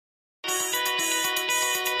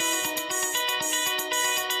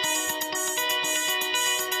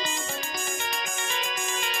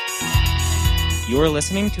You are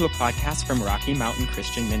listening to a podcast from Rocky Mountain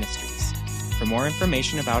Christian Ministries. For more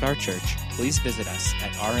information about our church, please visit us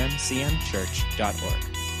at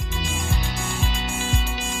rmcmchurch.org.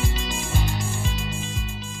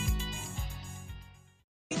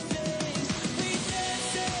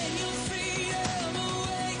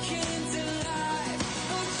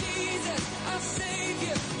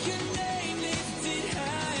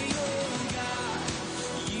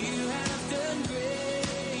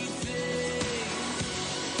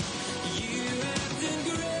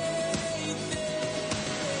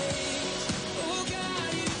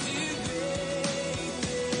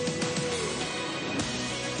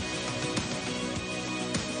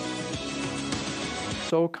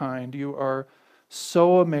 So kind. You are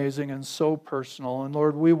so amazing and so personal. And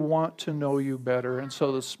Lord, we want to know you better. And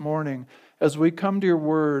so this morning, as we come to your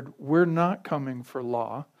word, we're not coming for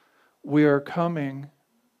law. We are coming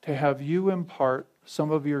to have you impart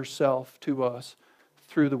some of yourself to us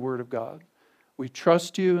through the word of God. We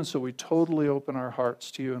trust you, and so we totally open our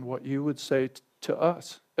hearts to you and what you would say to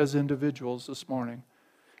us as individuals this morning.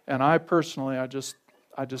 And I personally, I just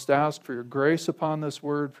ask for your grace upon this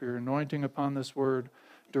word, for your anointing upon this word.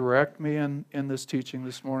 Direct me in this teaching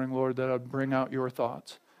this morning, Lord, that I'd bring out your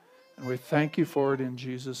thoughts. And we thank you for it in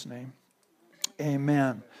Jesus' name.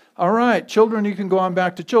 Amen. All right, children, you can go on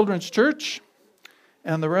back to Children's Church.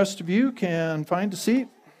 And the rest of you can find a seat.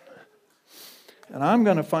 And I'm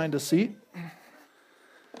going to find a seat.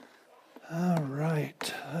 All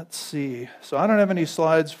right, let's see. So I don't have any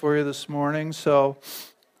slides for you this morning, so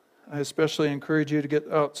I especially encourage you to get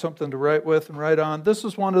out something to write with and write on. This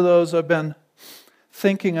is one of those I've been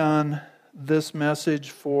thinking on this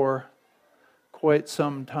message for quite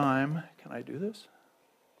some time. Can I do this?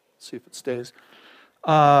 Let's see if it stays.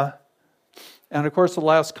 And of course, the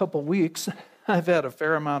last couple weeks, I've had a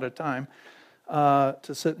fair amount of time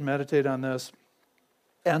to sit and meditate on this.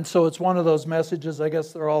 And so it's one of those messages, I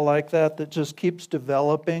guess they're all like that just keeps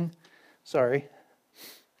developing. Sorry.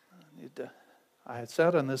 I had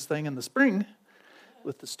sat on this thing in the spring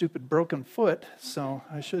with the stupid broken foot, so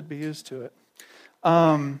I should be used to it.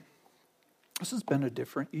 This has been a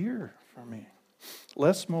different year for me.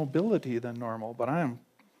 Less mobility than normal, but I am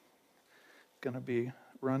going to be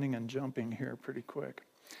running and jumping here pretty quick.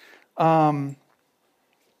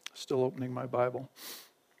 Still opening my Bible.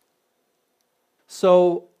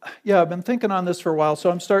 So, I've been thinking on this for a while,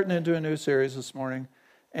 so I'm starting into a new series this morning,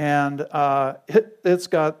 and it's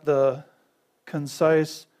got the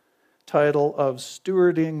concise title of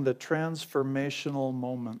Stewarding the Transformational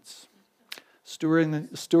Moments.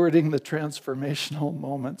 Stewarding the Transformational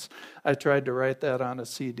Moments. I tried to write that on a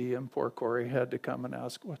CD, and poor Corey had to come and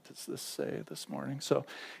ask, what does this say this morning? So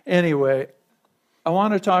anyway, I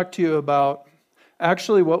want to talk to you about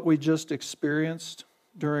actually what we just experienced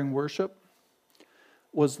during worship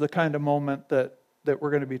was the kind of moment that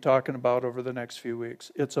we're going to be talking about over the next few weeks.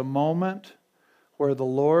 It's a moment where the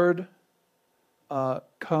Lord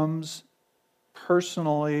comes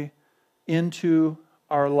personally into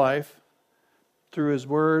our life through His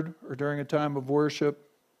Word or during a time of worship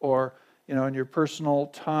or, in your personal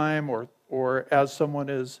time or as someone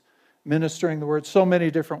is ministering the Word. So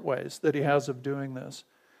many different ways that He has of doing this,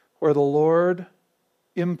 where the Lord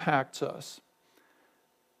impacts us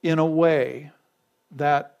in a way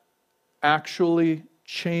that actually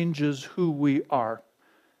changes who we are,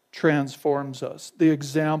 transforms us. The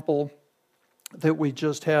example that we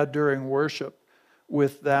just had during worship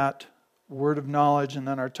with that word of knowledge and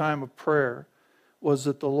then our time of prayer was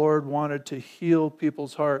that the Lord wanted to heal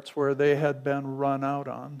people's hearts where they had been run out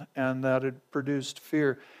on and that had produced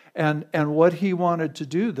fear. And what He wanted to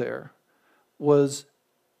do there was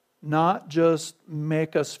not just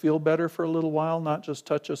make us feel better for a little while, not just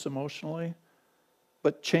touch us emotionally,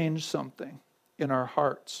 but change something in our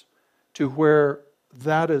hearts to where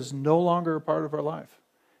that is no longer a part of our life.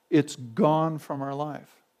 It's gone from our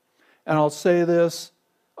life. And I'll say this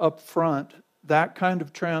up front, that kind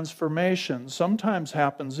of transformation sometimes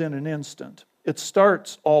happens in an instant. It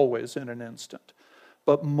starts always in an instant.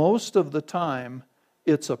 But most of the time,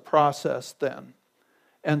 it's a process then.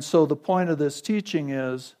 And so the point of this teaching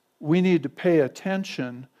is we need to pay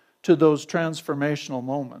attention to those transformational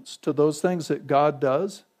moments, to those things that God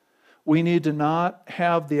does. We need to not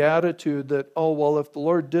have the attitude that, if the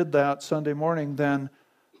Lord did that Sunday morning, then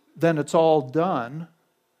it's all done.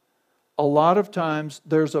 A lot of times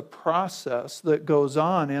there's a process that goes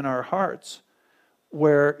on in our hearts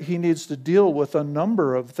where He needs to deal with a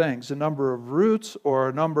number of things, a number of roots or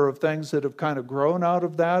a number of things that have kind of grown out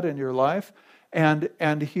of that in your life. And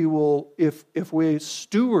He will, if we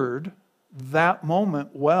steward that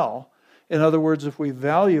moment well, in other words, if we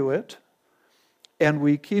value it, and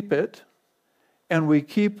we keep it, and we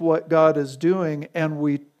keep what God is doing, and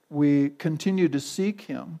we continue to seek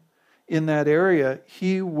Him in that area,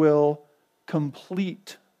 He will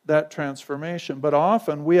complete that transformation. But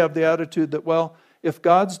often we have the attitude that, well, if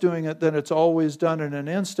God's doing it, then it's always done in an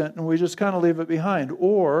instant, and we just kind of leave it behind.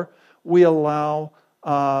 Or we allow,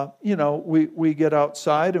 we get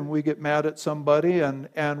outside and we get mad at somebody,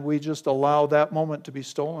 and we just allow that moment to be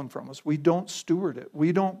stolen from us. We don't steward it.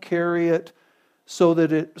 We don't carry it so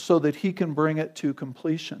that He can bring it to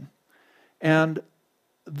completion. And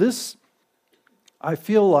this, I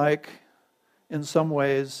feel like, in some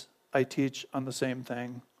ways, I teach on the same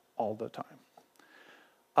thing all the time.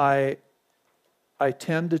 I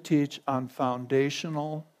tend to teach on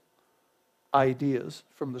foundational ideas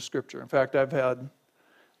from the Scripture. In fact, I've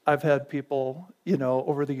had people,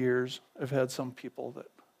 over the years, I've had some people that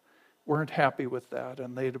weren't happy with that,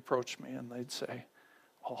 and they'd approach me and they'd say,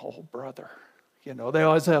 "Oh, brother." They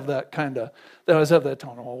always have that tone,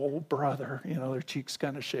 "Oh, brother," their cheeks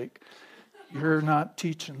kind of shake. "You're not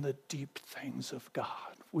teaching the deep things of God.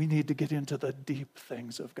 We need to get into the deep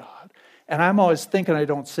things of God." And I'm always thinking, I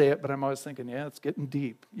don't say it, but I'm always thinking, yeah, it's getting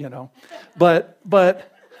deep, But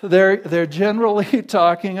they're generally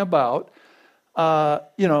talking about,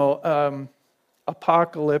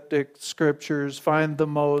 apocalyptic scriptures. Find the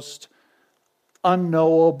most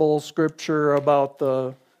unknowable scripture about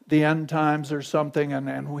the end times or something,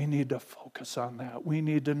 and we need to focus on that. We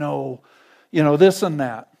need to know, this and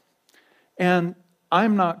that. And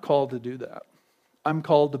I'm not called to do that. I'm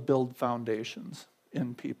called to build foundations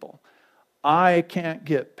in people. I can't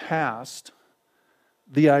get past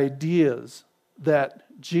the ideas that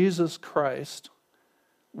Jesus Christ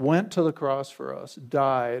went to the cross for us,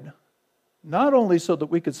 died, not only so that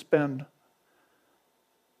we could spend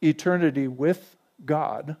eternity with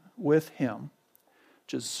God, with Him,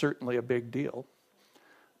 which is certainly a big deal,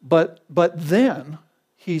 but then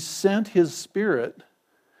He sent His Spirit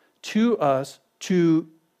to us to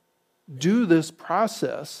do this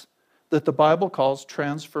process that the Bible calls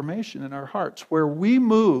transformation in our hearts, where we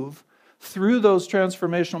move through those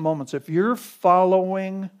transformational moments. If you're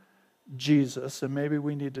following Jesus, and maybe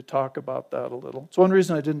we need to talk about that a little. It's one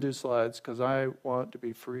reason I didn't do slides, because I want to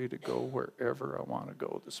be free to go wherever I want to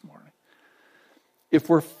go this morning. If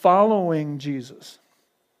we're following Jesus,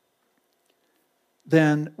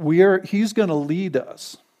 then He's going to lead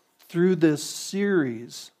us through this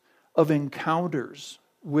series of encounters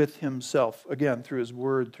with Himself. Again, through His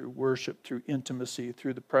Word, through worship, through intimacy,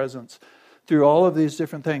 through the presence, through all of these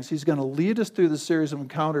different things. He's going to lead us through the series of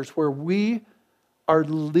encounters where we are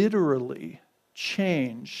literally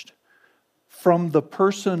changed from the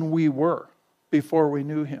person we were before we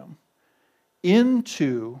knew Him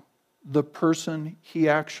into the person He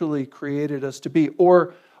actually created us to be.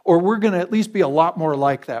 Or we're going to at least be a lot more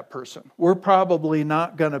like that person. We're probably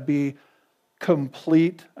not going to be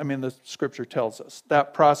complete. I mean, the Scripture tells us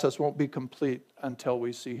that process won't be complete until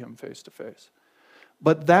we see Him face to face.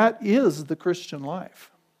 But that is the Christian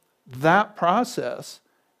life. That process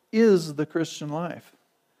is the Christian life.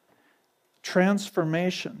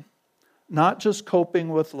 Transformation. Not just coping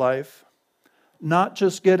with life, not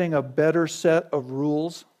just getting a better set of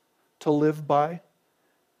rules to live by,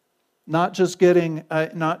 not just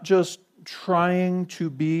trying to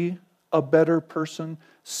be a better person,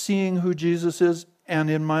 seeing who Jesus is, and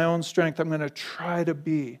in my own strength, I'm going to try to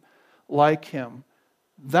be like Him.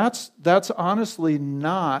 That's honestly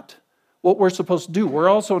not what we're supposed to do. We're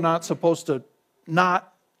also not supposed to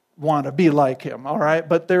not want to be like Him, all right?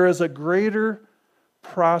 But there is a greater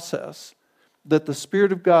process that the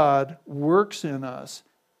Spirit of God works in us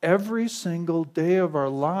every single day of our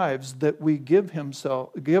lives that we give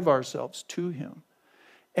ourselves to Him.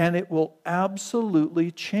 And it will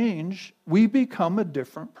absolutely change. We become a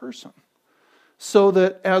different person. So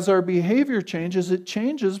that as our behavior changes, it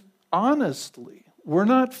changes honestly. We're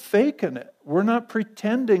not faking it. We're not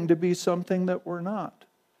pretending to be something that we're not.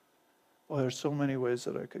 Well, there's so many ways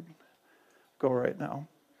that I could go right now.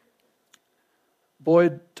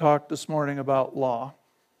 Boyd talked this morning about law.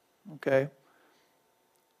 Okay?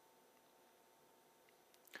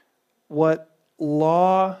 What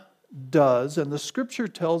law does, and the Scripture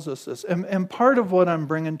tells us this, and part of what I'm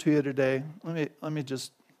bringing to you today, let me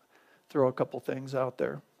just throw a couple things out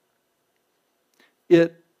there.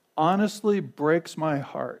 It honestly breaks my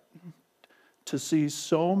heart to see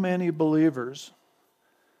so many believers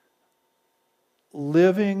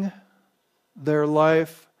living their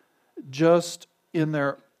life just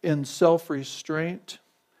in self-restraint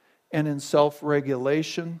and in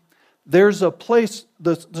self-regulation. There's a place,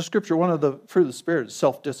 the Scripture, one of the fruit of the Spirit is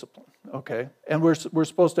self-discipline. okay? And we're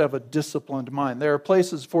supposed to have a disciplined mind. There are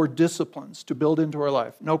places for disciplines to build into our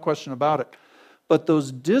life, no question about it. But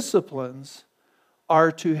those disciplines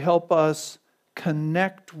are to help us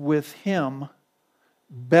connect with Him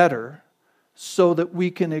better so that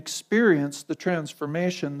we can experience the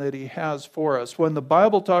transformation that He has for us. When the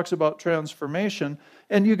Bible talks about transformation,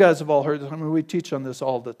 and you guys have all heard this, I mean, we teach on this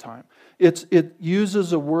all the time. It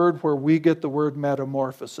uses a word where we get the word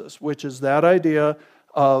metamorphosis, which is that idea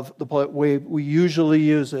of the way we usually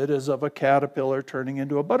use it is of a caterpillar turning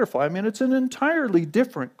into a butterfly. I mean, it's an entirely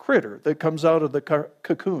different critter that comes out of the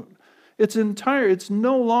cocoon. It's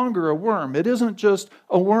no longer a worm. It isn't just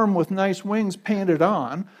a worm with nice wings painted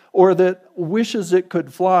on, or that wishes it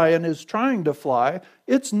could fly and is trying to fly.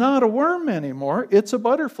 It's not a worm anymore. It's a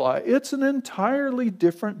butterfly. It's an entirely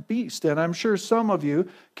different beast. And I'm sure some of you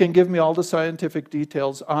can give me all the scientific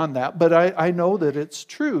details on that, but I know that it's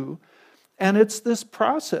true. And it's this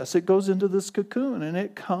process. It goes into this cocoon and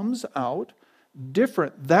it comes out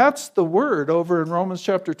different. That's the word over in Romans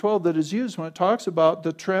chapter 12 that is used when it talks about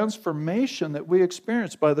the transformation that we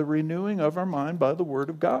experience by the renewing of our mind by the Word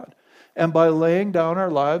of God. And by laying down our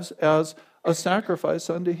lives as a sacrifice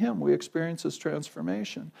unto Him, we experience this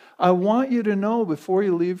transformation. I want you to know before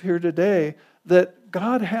you leave here today that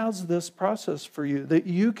God has this process for you, that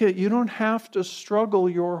you don't have to struggle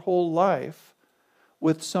your whole life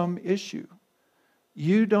with some issue.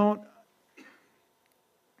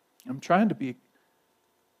 I'm trying to be,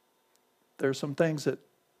 there's some things that,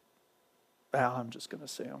 I'm just going to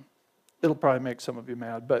say them. It'll probably make some of you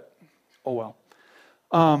mad, but oh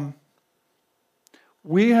well.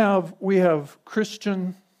 We have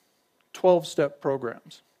Christian 12-step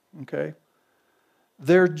programs, okay?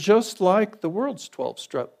 They're just like the world's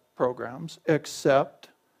 12-step programs, except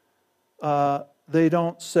they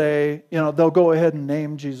don't say, they'll go ahead and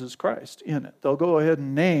name Jesus Christ in it. They'll go ahead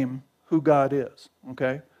and name who God is,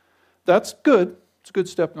 okay? That's good. It's a good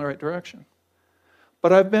step in the right direction.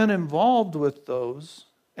 But I've been involved with those,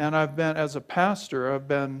 and as a pastor, I've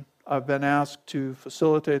been asked to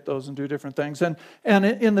facilitate those and do different things. And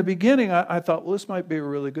in the beginning, I thought, well, this might be a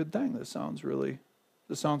really good thing. This sounds really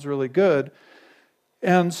good.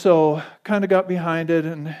 And so kind of got behind it,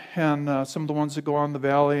 and some of the ones that go on the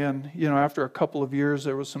valley. And, after a couple of years,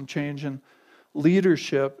 there was some change in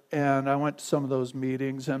leadership, and I went to some of those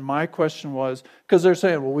meetings. And my question was, because they're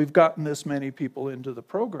saying, well, we've gotten this many people into the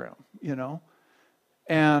program,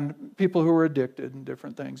 and people who are addicted and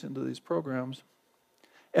different things into these programs.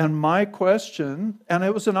 And my question, and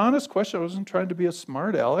it was an honest question, I wasn't trying to be a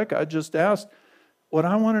smart aleck, I just asked, what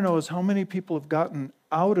I want to know is how many people have gotten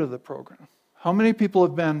out of the program? How many people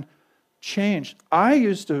have been changed?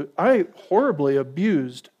 I horribly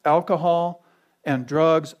abused alcohol and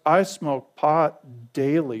drugs. I smoked pot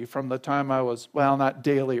daily from the time I was, well, not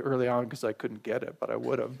daily early on because I couldn't get it, but I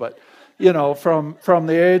would have. But, from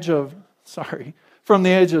the age of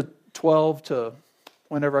 12 to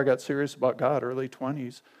whenever I got serious about God, early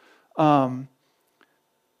 20s, and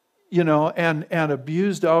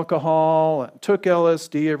abused alcohol, and took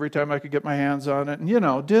LSD every time I could get my hands on it,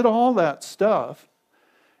 and, did all that stuff.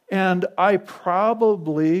 And I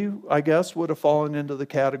probably, I guess, would have fallen into the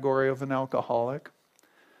category of an alcoholic.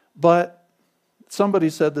 But somebody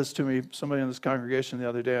said this to me, somebody in this congregation the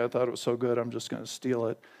other day, I thought it was so good, I'm just going to steal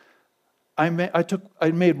it. I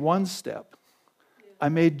made one step. I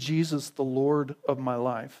made Jesus the Lord of my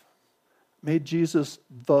life. Made Jesus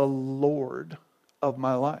the Lord of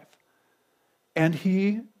my life. And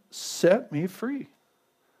He set me free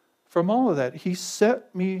from all of that. He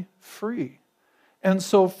set me free. And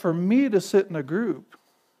so for me to sit in a group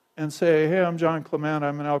and say, hey, I'm John Clement,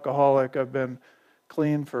 I'm an alcoholic, I've been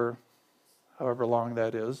clean for however long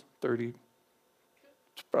that is, 30,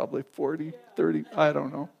 it's probably 40, 30, I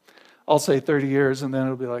don't know. I'll say 30 years, and then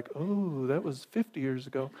it'll be like, oh, that was 50 years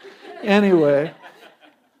ago. Anyway,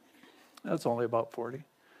 that's only about 40.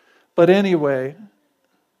 But anyway,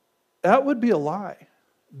 that would be a lie,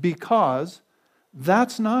 because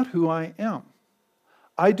that's not who I am.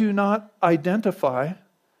 I do not identify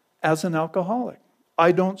as an alcoholic.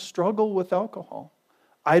 I don't struggle with alcohol.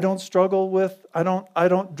 I don't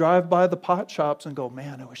drive by the pot shops and go,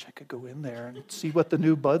 man, I wish I could go in there and see what the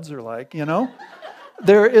new buds are like,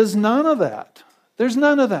 There is none of that. There's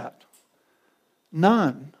none of that.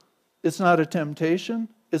 None. It's not a temptation.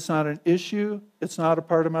 It's not an issue. It's not a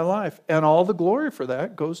part of my life. And all the glory for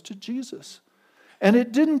that goes to Jesus. And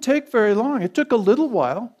it didn't take very long. It took a little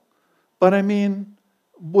while. But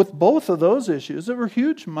with both of those issues that were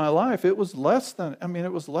huge in my life, it was less than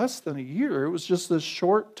a year. It was just this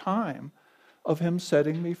short time of Him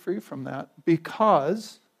setting me free from that,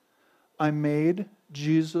 because I made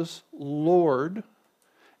Jesus Lord.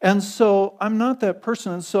 And so I'm not that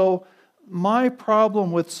person. And so my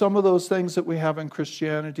problem with some of those things that we have in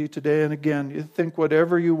Christianity today, and again, you think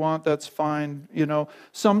whatever you want, that's fine.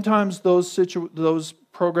 Sometimes those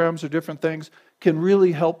programs or different things can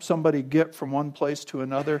really help somebody get from one place to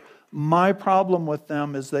another. My problem with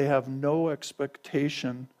them is they have no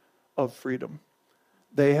expectation of freedom.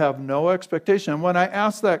 They have no expectation. And when I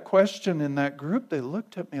asked that question in that group, they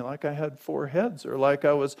looked at me like I had four heads, or like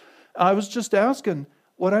I was just asking,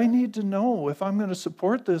 what I need to know if I'm going to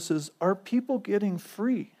support this is, are people getting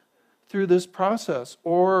free through this process?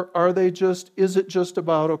 Or is it just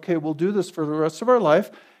about, okay, we'll do this for the rest of our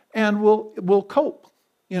life and we'll cope.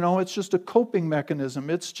 It's just a coping mechanism.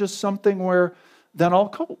 It's just something where then I'll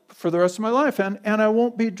cope for the rest of my life and I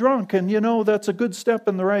won't be drunk. And that's a good step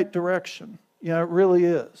in the right direction. Yeah, it really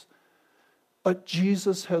is. But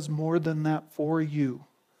Jesus has more than that for you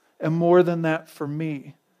and more than that for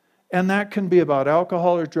me. And that can be about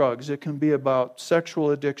alcohol or drugs. It can be about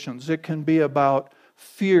sexual addictions. It can be about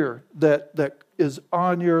fear that is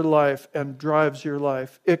on your life and drives your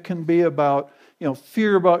life. It can be about,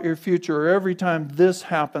 fear about your future. Or every time this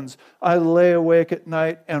happens, I lay awake at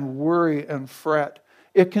night and worry and fret.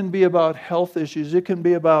 It can be about health issues. It can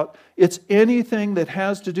be about, it's anything that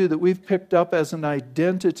has to do that we've picked up as an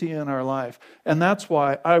identity in our life. And that's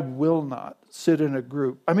why I will not sit in a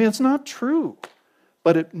group. I mean, it's not true,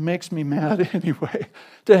 but it makes me mad anyway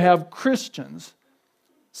to have Christians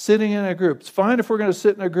sitting in a group. It's fine if we're going to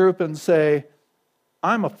sit in a group and say,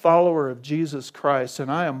 I'm a follower of Jesus Christ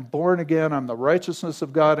and I am born again. I'm the righteousness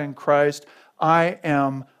of God in Christ. I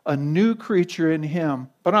am a new creature in Him,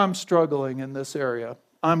 but I'm struggling in this area.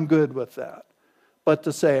 I'm good with that. But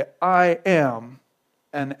to say, I am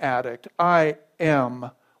an addict, I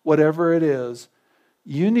am whatever it is,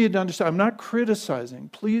 you need to understand, I'm not criticizing.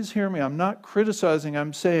 Please hear me. I'm not criticizing.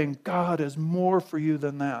 I'm saying God is more for you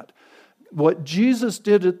than that. What Jesus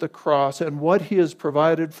did at the cross and what He has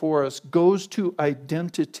provided for us goes to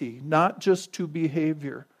identity, not just to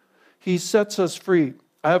behavior. He sets us free.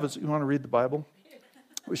 You want to read the Bible?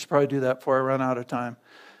 We should probably do that before I run out of time.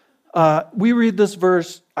 We read this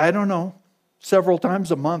verse, several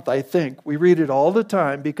times a month, I think. We read it all the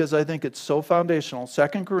time because I think it's so foundational. 2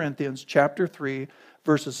 Corinthians chapter 3,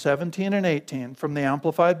 verses 17 and 18 from the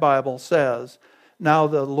Amplified Bible says, "Now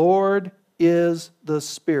the Lord is the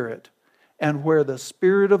Spirit, and where the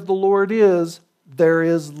Spirit of the Lord is, there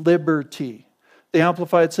is liberty." The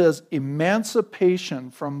Amplified says,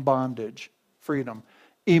 emancipation from bondage, freedom.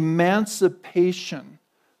 Emancipation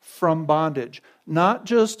from bondage. Not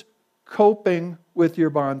just coping with your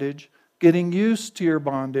bondage, getting used to your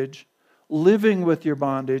bondage, living with your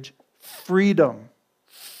bondage. Freedom.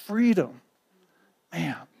 Freedom.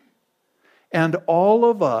 Man. And all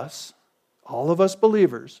of us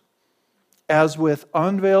believers, as with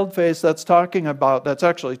unveiled face, that's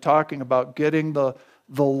actually talking about getting the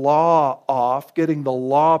law off, getting the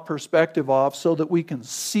law perspective off so that we can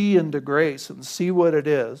see into grace and see what it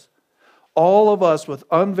is. All of us with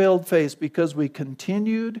unveiled face, because we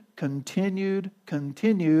continued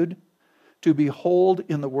to behold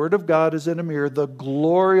in the Word of God as in a mirror the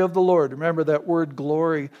glory of the Lord. Remember, that word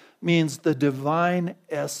glory means the divine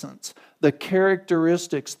essence, the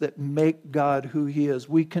characteristics that make God who He is.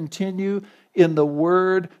 We continue in the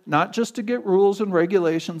Word, not just to get rules and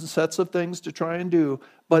regulations and sets of things to try and do,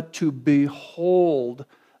 but to behold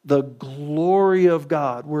the glory of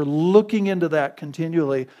God. We're looking into that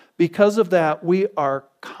continually. Because of that, we are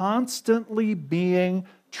constantly being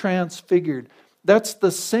transfigured. That's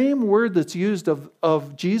the same word that's used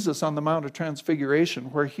of Jesus on the Mount of Transfiguration,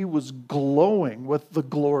 where He was glowing with the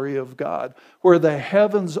glory of God, where the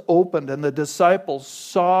heavens opened and the disciples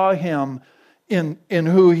saw Him in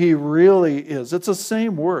who He really is. It's the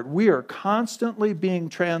same word. We are constantly being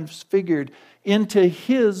transfigured into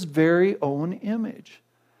His very own image.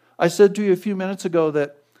 I said to you a few minutes ago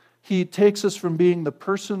that He takes us from being the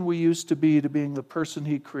person we used to be being the person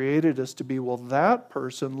He created us to be. Well, that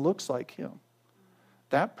person looks like Him.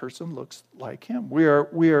 That person looks like Him. We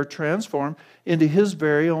are transformed into His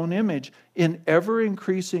very own image in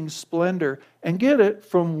ever-increasing splendor. And get it,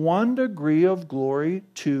 from one degree of glory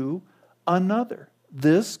to another.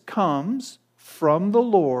 This comes from the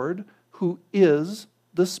Lord, who is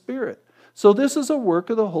the Spirit. So this is a work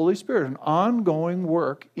of the Holy Spirit, an ongoing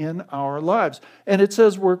work in our lives. And it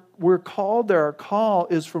says we're called there. Our call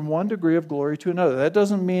is from one degree of glory to another. That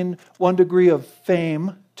doesn't mean one degree of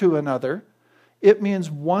fame to another. It means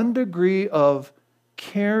one degree of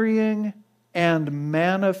carrying and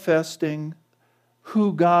manifesting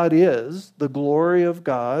who God is, the glory of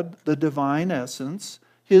God, the divine essence,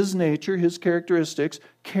 His nature, His characteristics,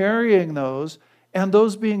 carrying those, and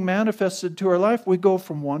those being manifested to our life, we go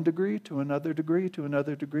from one degree to another degree to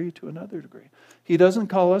another degree to another degree. He doesn't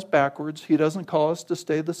call us backwards. He doesn't call us to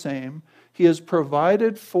stay the same. He has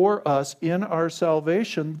provided for us in our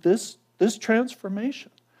salvation this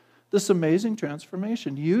transformation, this amazing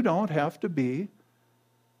transformation. You don't have to be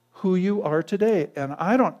who you are today. And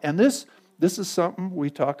I don't. And this is something we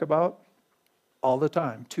talk about all the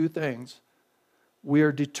time. Two things. We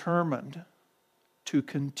are determined to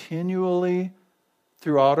continually,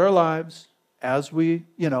 throughout our lives, as we,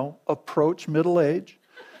 approach middle age,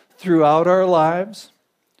 throughout our lives,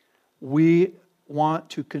 we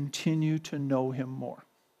want to continue to know Him more.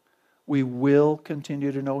 We will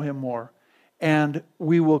continue to know Him more. And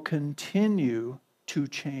we will continue to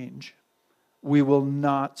change. We will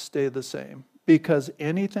not stay the same. Because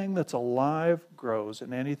anything that's alive grows,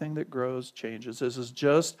 and anything that grows changes. This is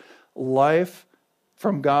just life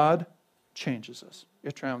from God changes us.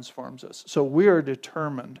 It transforms us. So we are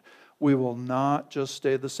determined. We will not just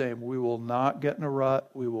stay the same. We will not get in a rut.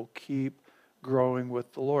 We will keep growing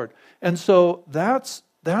with the Lord. And so that's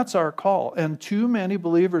our call. And too many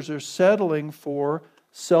believers are settling for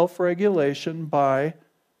self-regulation by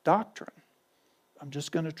doctrine. I'm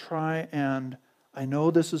just going to try, and I know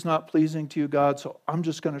this is not pleasing to you, God, so I'm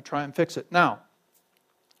just going to try and fix it. Now,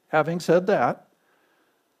 having said that,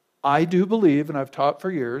 I do believe, and I've taught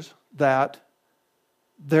for years, that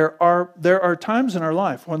there are times in our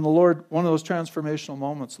life when the Lord, one of those transformational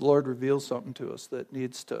moments, the Lord reveals something to us that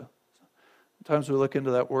needs to. Sometimes we look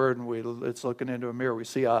into that word and it's looking into a mirror. We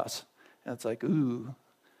see us, and it's like, ooh,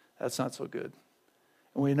 that's not so good.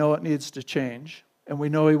 And we know it needs to change, and we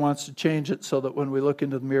know He wants to change it so that when we look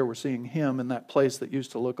into the mirror, we're seeing Him in that place that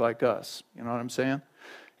used to look like us. You know what I'm saying?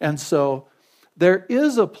 And so there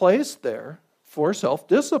is a place there for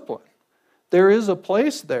self-discipline. There is a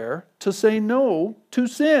place there to say no to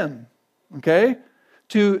sin, okay?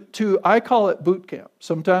 I call it boot camp.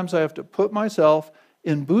 Sometimes I have to put myself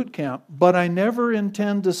in boot camp, but I never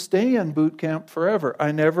intend to stay in boot camp forever.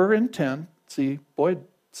 I never intend, see, Boyd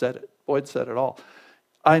said it all.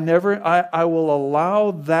 I will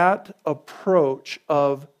allow that approach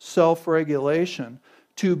of self-regulation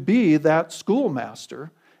to be that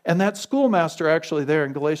schoolmaster. And that schoolmaster actually there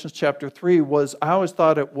in Galatians chapter 3 I always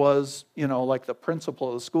thought it was, like the principal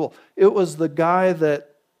of the school. It was the guy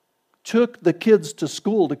that took the kids to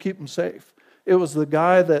school to keep them safe. It was the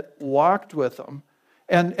guy that walked with them.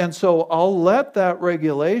 And so I'll let that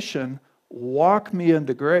regulation walk me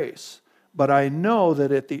into grace. But I know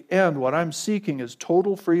that at the end, what I'm seeking is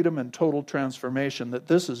total freedom and total transformation, that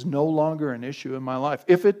this is no longer an issue in my life.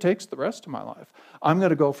 If it takes the rest of my life, I'm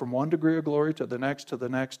going to go from one degree of glory to the next, to the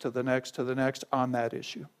next, to the next, to the next on that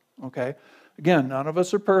issue. Okay? Again, none of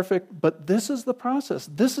us are perfect, but this is the process.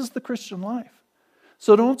 This is the Christian life.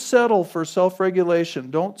 So don't settle for self-regulation.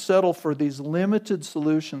 Don't settle for these limited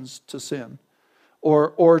solutions to sin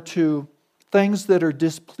or to things that are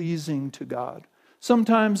displeasing to God.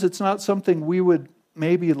 Sometimes it's not something we would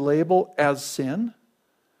maybe label as sin,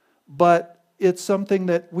 but it's something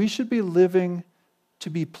that we should be living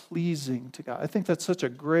to be pleasing to God. I think that's such a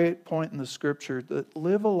great point in the Scripture, that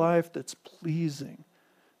live a life that's pleasing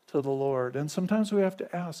to the Lord. And sometimes we have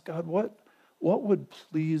to ask, God, what would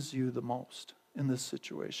please you the most in this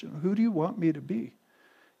situation? Who do you want me to be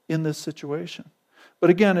in this situation?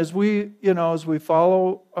 But again, as we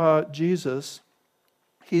follow Jesus,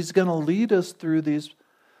 He's going to lead us through these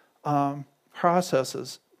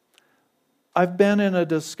processes. I've been in a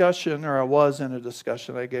discussion, or I was in a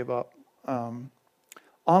discussion, I gave up,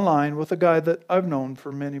 online with a guy that I've known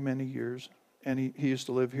for many, many years. And he used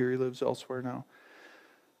to live here. He lives elsewhere now.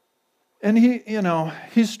 And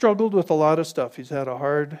he's struggled with a lot of stuff. He's had a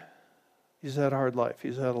hard life.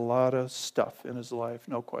 He's had a lot of stuff in his life,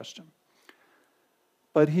 no question.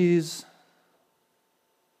 But he's,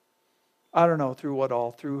 I don't know through what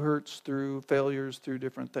all, through hurts, through failures, through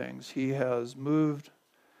different things. He has moved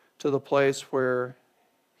to the place where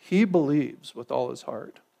he believes with all his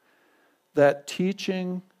heart that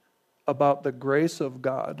teaching about the grace of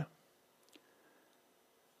God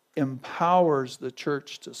empowers the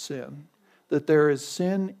church to sin, that there is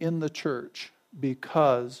sin in the church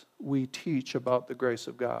because we teach about the grace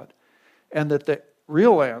of God, and that the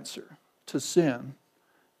real answer to sin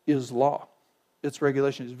is law. It's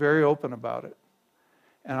regulation. He's very open about it.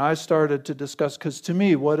 And I started to discuss, because to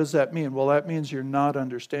me, what does that mean? Well, that means you're not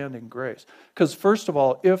understanding grace. Because first of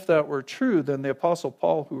all, if that were true, then the Apostle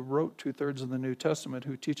Paul, who wrote 2/3 of the New Testament,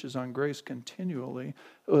 who teaches on grace continually,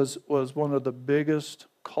 was one of the biggest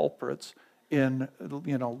culprits in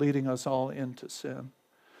leading us all into sin.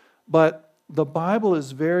 But the Bible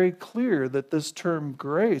is very clear that this term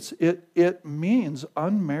grace, it means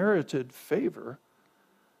unmerited favor.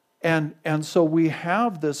 And so we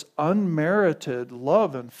have this unmerited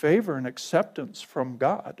love and favor and acceptance from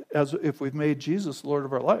God as if we've made Jesus Lord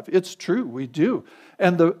of our life. It's true, we do.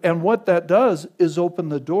 And what that does is open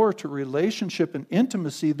the door to relationship and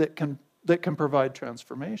intimacy that can provide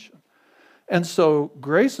transformation. And so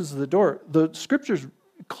grace is the door. The Scripture's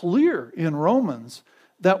clear in Romans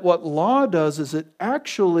that what law does is it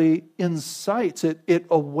actually incites, it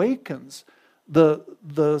awakens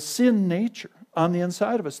the sin nature on the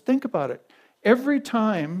inside of us. Think about it. Every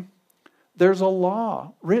time there's a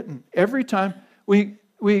law written, every time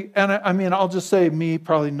I'll just say me,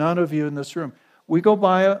 probably none of you in this room, we go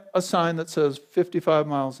by a sign that says 55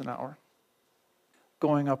 miles an hour,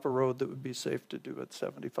 going up a road that would be safe to do at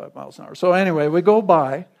 75 miles an hour. So anyway, we go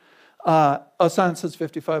by a sign that says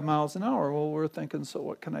 55 miles an hour. Well, we're thinking, so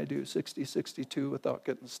what can I do? 60, 62 without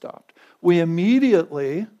getting stopped. We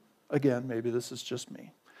immediately, again, maybe this is just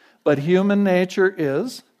me, but human nature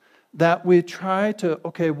is that we try to,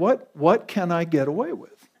 okay, what can I get away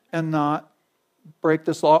with and not break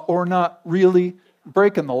this law, or not really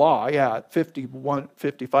breaking the law. Yeah, at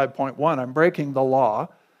 55.1, I'm breaking the law.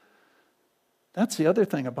 That's the other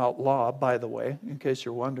thing about law, by the way, in case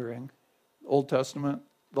you're wondering. Old Testament,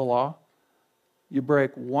 the law, you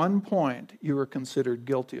break 1 point, you are considered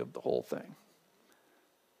guilty of the whole thing.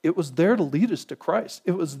 It was there to lead us to Christ.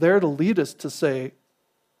 It was there to lead us to say,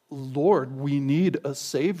 Lord, we need a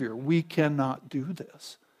Savior. We cannot do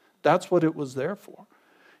this. That's what it was there for.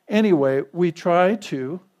 Anyway, we try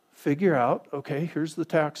to figure out, okay, here's the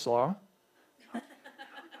tax law.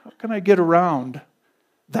 How can I get around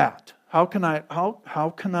that? How can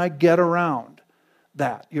I get around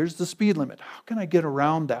that? Here's the speed limit. How can I get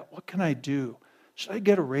around that? What can I do? Should I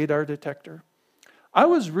get a radar detector? I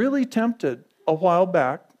was really tempted a while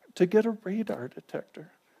back to get a radar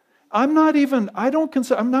detector. I'm not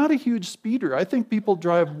a huge speeder. I think people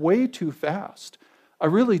drive way too fast. I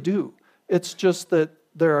really do. It's just that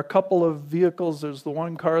there are a couple of vehicles. There's the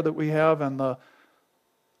one car that we have and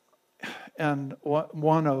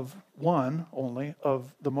one only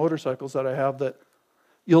of the motorcycles that I have that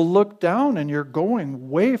you'll look down and you're going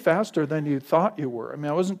way faster than you thought you were. I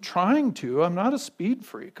mean, I wasn't trying to. I'm not a speed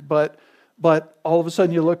freak, but all of a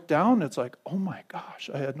sudden you look down, it's like, oh my gosh,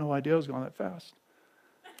 I had no idea I was going that fast.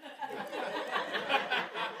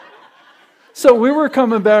 So we were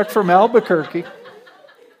coming back from Albuquerque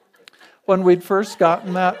when we'd first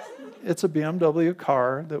gotten that. It's a BMW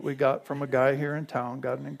car that we got from a guy here in town,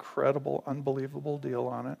 got an incredible, unbelievable deal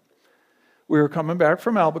on it. We were coming back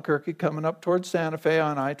from Albuquerque, coming up towards Santa Fe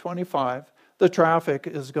on I-25. The traffic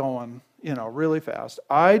is going, really fast.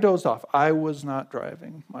 I dozed off. I was not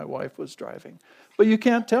driving. My wife was driving. But you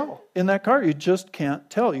can't tell. In that car, you just can't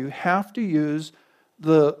tell. You have to use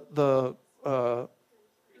the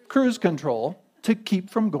cruise control to keep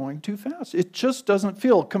from going too fast. It just doesn't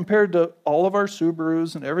feel, compared to all of our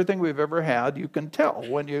Subarus and everything we've ever had, you can tell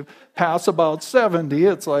when you pass about 70,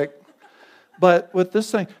 it's like, but with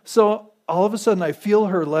this thing, so all of a sudden I feel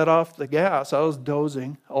her let off the gas. I was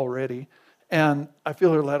dozing already, and I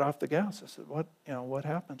feel her let off the gas. I said, what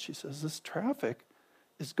happened? She says, this traffic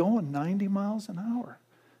is going 90 miles an hour.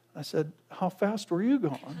 I said, how fast were you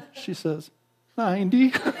going? She says,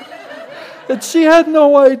 90. And she had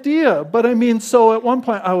no idea. But so at one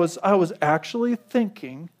point I was actually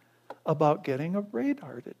thinking about getting a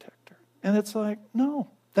radar detector. And it's like, no,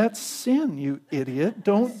 that's sin, you idiot.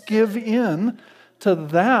 Don't give in to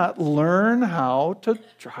that. Learn how to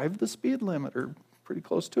drive the speed limit, or pretty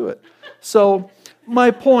close to it. So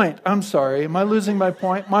my point, I'm sorry, am I losing my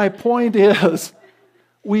point? My point is,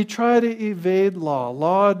 we try to evade law.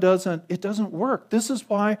 Law doesn't work. This is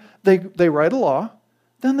why they write a law.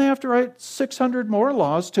 Then they have to write 600 more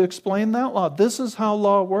laws to explain that law. This is how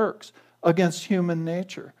law works against human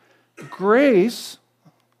nature. Grace,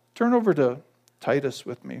 turn over to Titus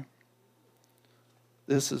with me.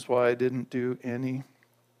 This is why I didn't do any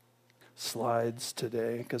slides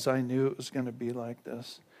today, because I knew it was going to be like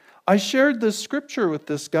this. I shared this scripture with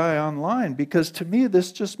this guy online because to me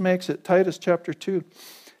this just makes it, Titus chapter 2,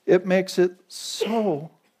 it makes it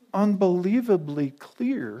so unbelievably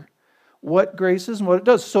clear what grace is and what it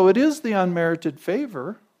does. So it is the unmerited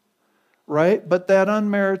favor, right? But that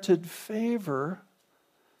unmerited favor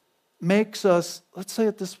makes us, let's say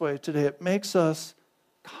it this way today, it makes us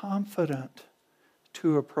confident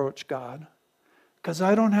to approach God. Because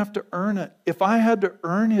I don't have to earn it. If I had to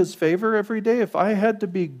earn His favor every day, if I had to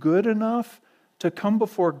be good enough to come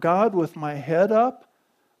before God with my head up,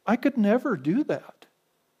 I could never do that.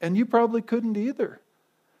 And you probably couldn't either.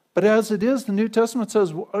 But as it is, the New Testament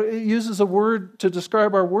says, it uses a word to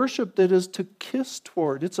describe our worship that is to kiss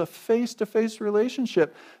toward. It's a face-to-face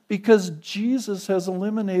relationship because Jesus has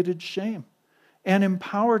eliminated shame and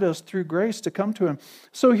empowered us through grace to come to him.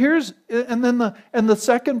 So the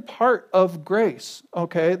second part of grace,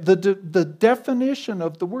 okay, the definition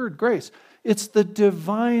of the word grace, it's the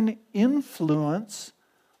divine influence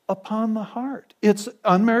upon the heart. It's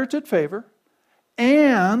unmerited favor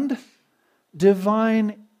and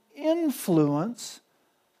divine influence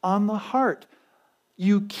on the heart.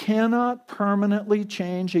 You cannot permanently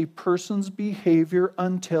change a person's behavior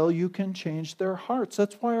until you can change their hearts.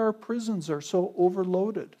 That's why our prisons are so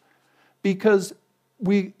overloaded. Because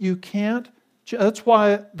you can't, that's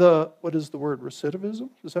why what is the word, recidivism?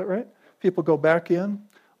 Is that right? People go back in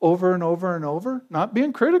over and over and over. Not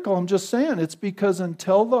being critical, I'm just saying it's because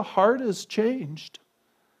until the heart is changed,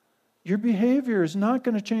 your behavior is not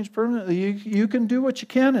going to change permanently. You can do what you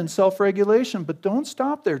can in self-regulation, but don't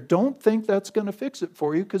stop there. Don't think that's going to fix it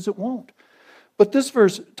for you, because it won't. But this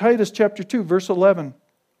verse, Titus chapter 2, verse 11,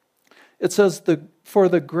 it says, "For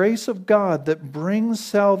the grace of God that brings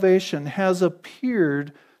salvation has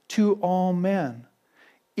appeared to all men.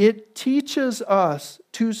 It teaches us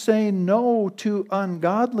to say no to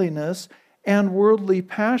ungodliness and worldly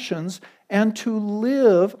passions and to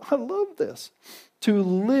live," I love this, "to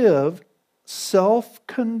live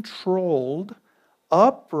self-controlled,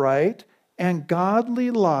 upright, and godly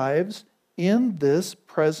lives in this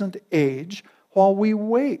present age while we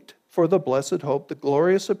wait for the blessed hope, the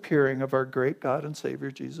glorious appearing of our great God and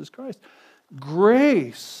Savior, Jesus Christ."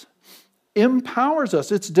 Grace empowers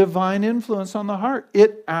us. It's divine influence on the heart.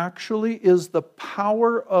 It actually is the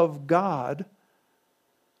power of God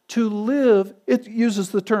to live. It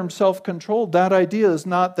uses the term self-controlled. That idea is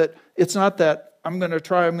not that, it's not that I'm going to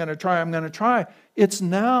try. It's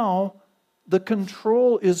now the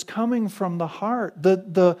control is coming from the heart.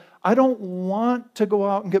 I don't want to go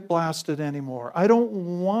out and get blasted anymore. I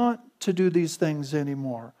don't want to do these things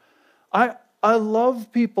anymore. I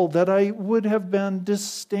love people that I would have been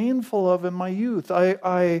disdainful of in my youth.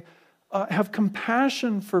 I have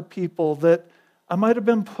compassion for people that I might have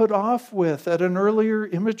been put off with at an earlier,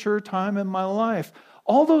 immature time in my life.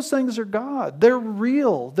 All those things are God. They're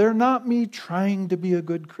real. They're not me trying to be a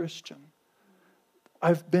good Christian.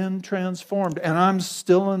 I've been transformed, and I'm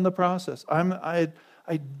still in the process. I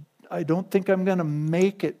don't think I'm going to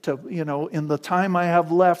make it to, in the time I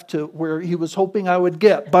have left to where he was hoping I would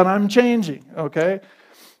get, but I'm changing, okay?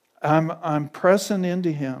 I'm pressing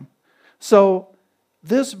into him. So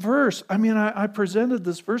this verse, I presented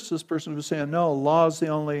this verse to this person who was saying, no, law is the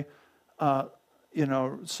only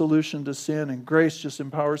solution to sin, and grace just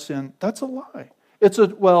empowers sin. That's a lie.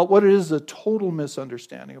 What it is a total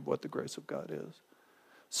misunderstanding of what the grace of God is.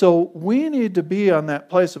 So we need to be on that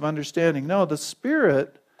place of understanding. No, the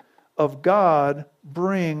Spirit of God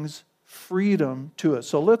brings freedom to us.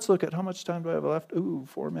 So let's look at, how much time do I have left?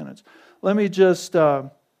 4 minutes. Let me just,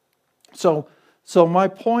 so my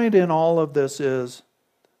point in all of this is,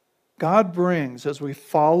 God brings, as we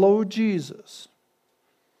follow Jesus,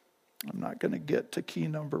 I'm not going to get to key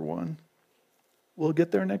number 1. We'll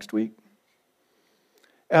get there next week.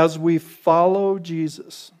 As we follow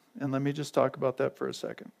Jesus, and let me just talk about that for a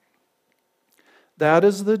second. That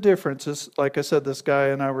is the difference. Like I said, this guy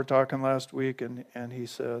and I were talking last week, and he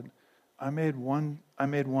said, I made one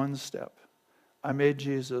step. I made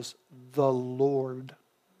Jesus the Lord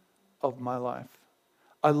of my life.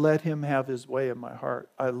 I let him have his way in my heart.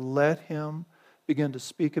 I let him begin to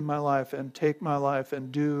speak in my life and take my life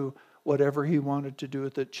and do whatever he wanted to do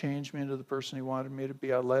with it, change me into the person he wanted me to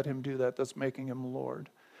be. I let him do that. That's making him Lord.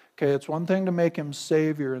 Okay, it's one thing to make him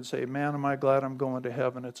Savior and say, man, am I glad I'm going to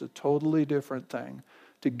heaven. It's a totally different thing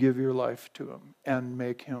to give your life to him and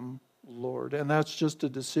make him Lord. And that's just a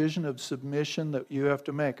decision of submission that you have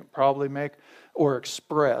to make, probably make or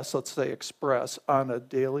express, let's say express, on a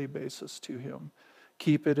daily basis to him.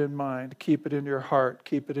 Keep it in mind. Keep it in your heart.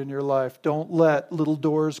 Keep it in your life. Don't let little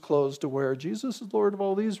doors close to where Jesus is Lord of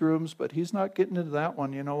all these rooms, but he's not getting into that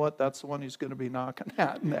one. You know what? That's the one he's going to be knocking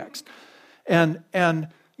at next. And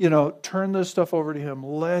turn this stuff over to him.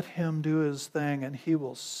 Let him do his thing, and he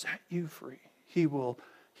will set you free. He will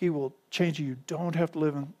change you. You don't have to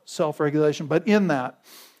live in self-regulation. But in that,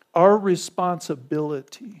 our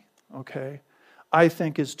responsibility, okay, I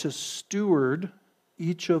think is to steward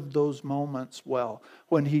each of those moments well.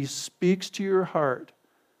 When he speaks to your heart,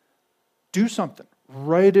 do something.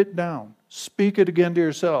 Write it down. Speak it again to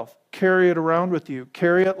yourself. Carry it around with you.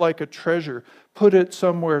 Carry it like a treasure. Put it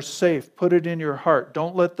somewhere safe. Put it in your heart.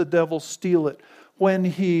 Don't let the devil steal it. When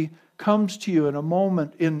he comes to you in a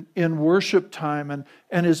moment in worship time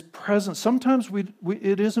and His presence. Sometimes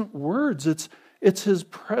it isn't words, it's His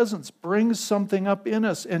presence brings something up in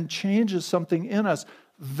us and changes something in us.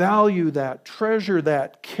 Value that, treasure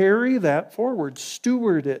that, carry that forward,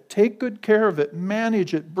 steward it, take good care of it,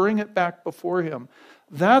 manage it, bring it back before Him.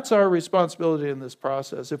 That's our responsibility in this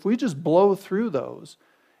process. If we just blow through those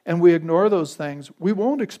and we ignore those things, we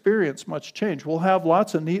won't experience much change. We'll have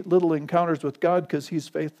lots of neat little encounters with God because He's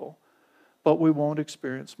faithful, but we won't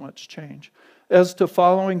experience much change. As to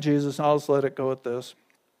following Jesus, I'll just let it go at this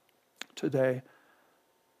today.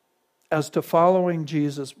 As to following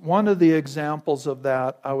Jesus, one of the examples of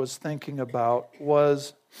that I was thinking about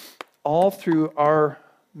was all through our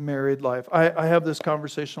married life. I have this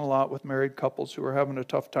conversation a lot with married couples who are having a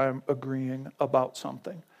tough time agreeing about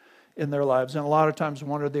something in their lives. And a lot of times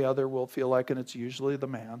one or the other will feel like, and it's usually the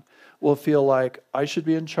man, will feel like I should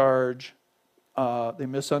be in charge. They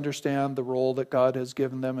misunderstand the role that God has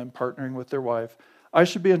given them in partnering with their wife. I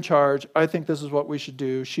should be in charge. I think this is what we should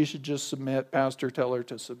do. She should just submit. Pastor, tell her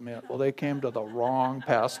to submit. Well, they came to the wrong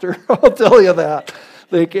pastor. I'll tell you that.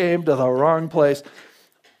 They came to the wrong place.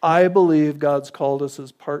 I believe God's called us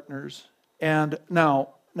as partners. And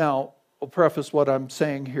now, I'll preface what I'm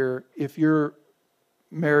saying here. If you're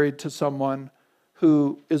married to someone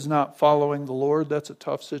who is not following the Lord, that's a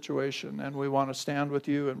tough situation. And we want to stand with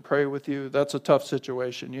you and pray with you. That's a tough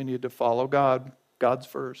situation. You need to follow God. God's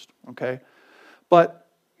first, okay? But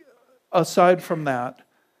aside from that,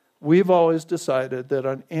 we've always decided that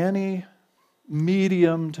on any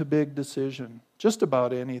medium to big decision, just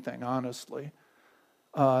about anything, honestly,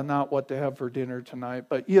 not what to have for dinner tonight,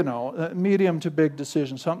 but, medium to big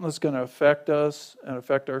decision, something that's going to affect us and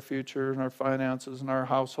affect our future and our finances and our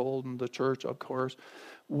household and the church, of course.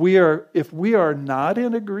 If we are not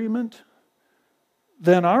in agreement,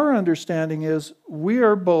 then our understanding is we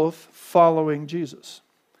are both following Jesus.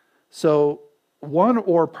 So one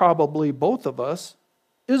or probably both of us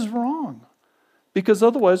is wrong, because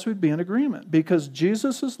otherwise we'd be in agreement, because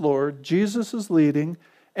Jesus is Lord, Jesus is leading,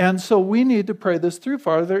 and so we need to pray this through,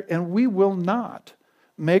 Father, and we will not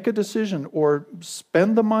make a decision or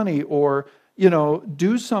spend the money or,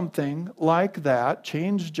 do something like that,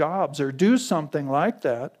 change jobs or do something like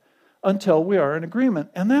that until we are in agreement.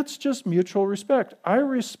 And that's just mutual respect. I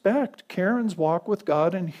respect Karen's walk with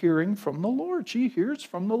God and hearing from the Lord. She hears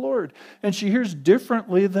from the Lord, and she hears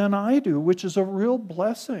differently than I do, which is a real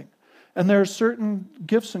blessing. And there are certain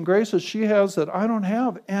gifts and graces she has that I don't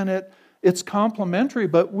have, and it's complementary,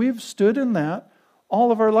 but we've stood in that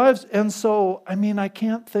all of our lives. And so, I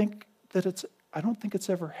don't think it's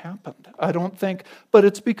ever happened. But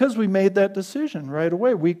it's because we made that decision right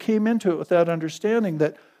away. We came into it with that understanding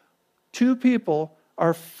that two people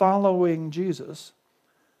are following Jesus.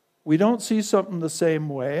 We don't see something the same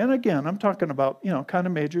way. And again, I'm talking about, kind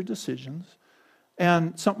of major decisions.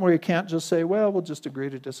 And something where you can't just say, well, we'll just agree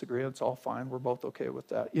to disagree. It's all fine. We're both okay with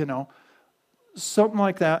that. Something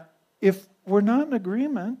like that. If we're not in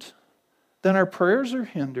agreement, then our prayers are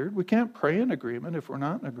hindered. We can't pray in agreement if we're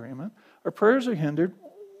not in agreement. Our prayers are hindered.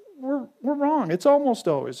 We're wrong. It's almost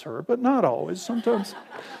always her, but not always. Sometimes...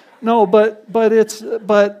 No,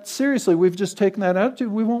 but seriously, we've just taken that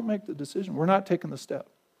attitude. We won't make the decision. We're not taking the step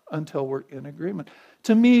until we're in agreement.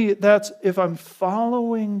 To me, that's, if I'm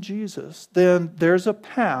following Jesus, then there's a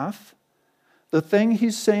path. The thing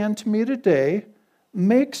He's saying to me today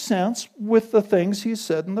makes sense with the things He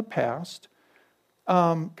said in the past.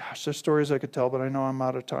 There's stories I could tell, but I know I'm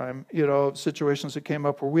out of time. Situations that came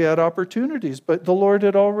up where we had opportunities, but the Lord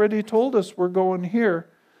had already told us we're going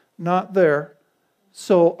here, not there.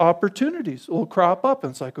 So opportunities will crop up,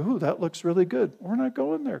 and it's like, ooh, that looks really good. We're not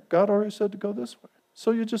going there. God already said to go this way.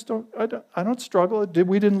 So you just don't. I don't struggle.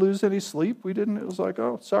 We didn't lose any sleep. It was like,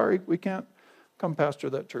 oh, sorry, we can't come pastor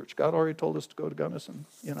that church. God already told us to go to Gunnison.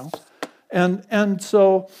 And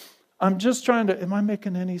so I'm just trying to. Am I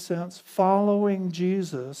making any sense? Following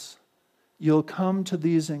Jesus, you'll come to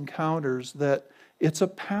these encounters that it's a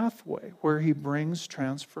pathway where He brings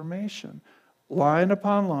transformation. Line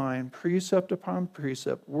upon line, precept upon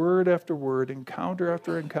precept, word after word, encounter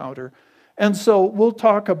after encounter. And so we'll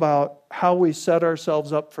talk about how we set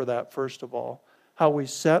ourselves up for that, first of all. How we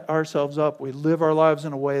set ourselves up. We live our lives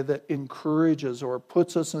in a way that encourages or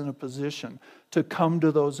puts us in a position to come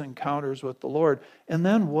to those encounters with the Lord. And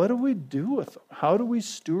then what do we do with them? How do we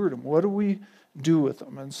steward them? What do we do with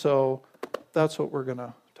them? And so that's what we're going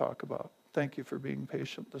to talk about. Thank you for being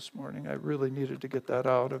patient this morning. I really needed to get that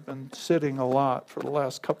out. I've been sitting a lot for the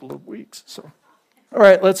last couple of weeks. So, all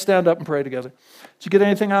right, let's stand up and pray together. Did you get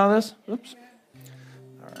anything out of this? Oops.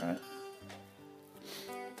 All right.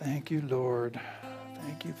 Thank you, Lord.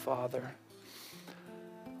 Thank you, Father.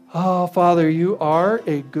 Oh, Father, you are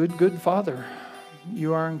a good, good Father.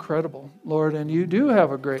 You are incredible, Lord, and you do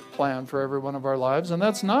have a great plan for every one of our lives, and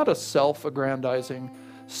that's not a self-aggrandizing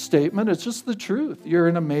statement. It's just the truth. You're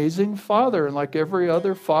an amazing Father, and like every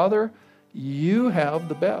other father, you have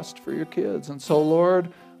the best for your kids. And so,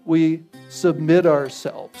 Lord, we submit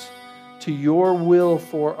ourselves to your will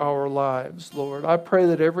for our lives, Lord. I pray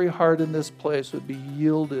that every heart in this place would be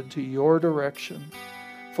yielded to your direction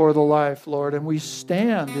for the life, Lord. And we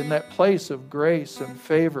stand in that place of grace and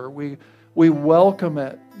favor. We welcome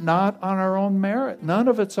it, not on our own merit. None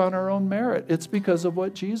of it's on our own merit. It's because of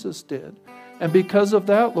what Jesus did. And because of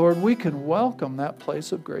that, Lord, we can welcome that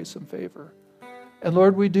place of grace and favor. And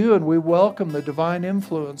Lord, we do, and we welcome the divine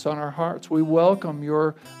influence on our hearts. We welcome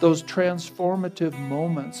those transformative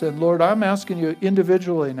moments. And Lord, I'm asking you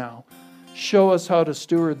individually now, show us how to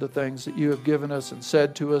steward the things that you have given us and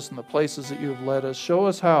said to us and the places that you have led us. Show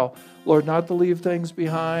us how, Lord, not to leave things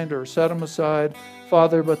behind or set them aside,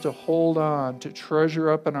 Father, but to hold on, to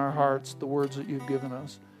treasure up in our hearts the words that you've given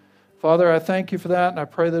us. Father, I thank you for that, and I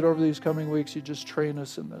pray that over these coming weeks you just train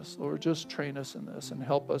us in this. Lord, just train us in this and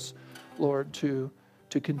help us, Lord, to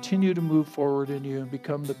continue to move forward in you and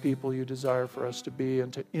become the people you desire for us to be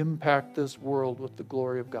and to impact this world with the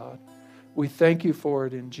glory of God. We thank you for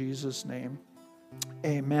it in Jesus' name.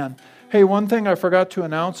 Amen. Hey, one thing I forgot to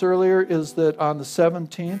announce earlier is that on the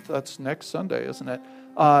 17th, that's next Sunday, isn't it?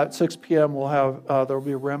 At 6 p.m. we'll have there will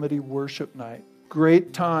be a Remedy Worship Night.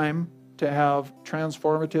 Great time to have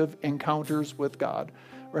transformative encounters with God.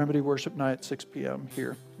 Remedy Worship Night, 6 p.m.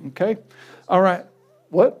 here. Okay? All right.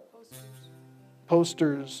 What?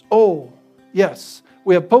 Posters. Oh, yes.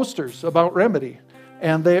 We have posters about Remedy,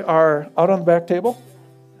 and they are out on the back table.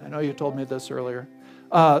 I know you told me this earlier.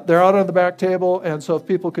 They're out on the back table, and so if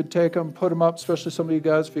people could take them, put them up, especially some of you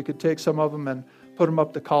guys, if you could take some of them and put them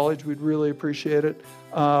up to college, we'd really appreciate it.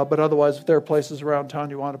 But otherwise, if there are places around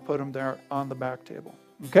town you want to put them, there on the back table.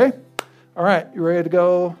 Okay? All right, you ready to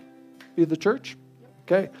go be the church?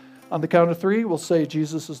 Okay. On the count of 3, we'll say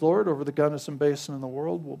Jesus is Lord over the Gunnison Basin and the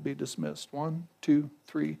world. We'll be dismissed. 1, 2,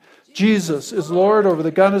 3. Jesus is Lord over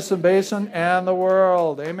the Gunnison Basin and the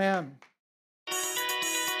world. Amen.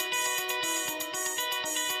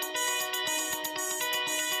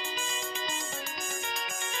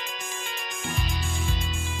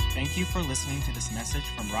 Thank you for listening to this message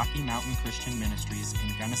from Rocky Mountain Christian Ministries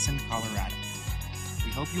in Gunnison, Colorado. We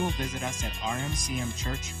hope you will visit us at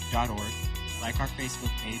rmcmchurch.org, like our Facebook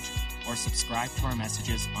page, or subscribe to our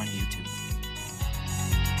messages on YouTube.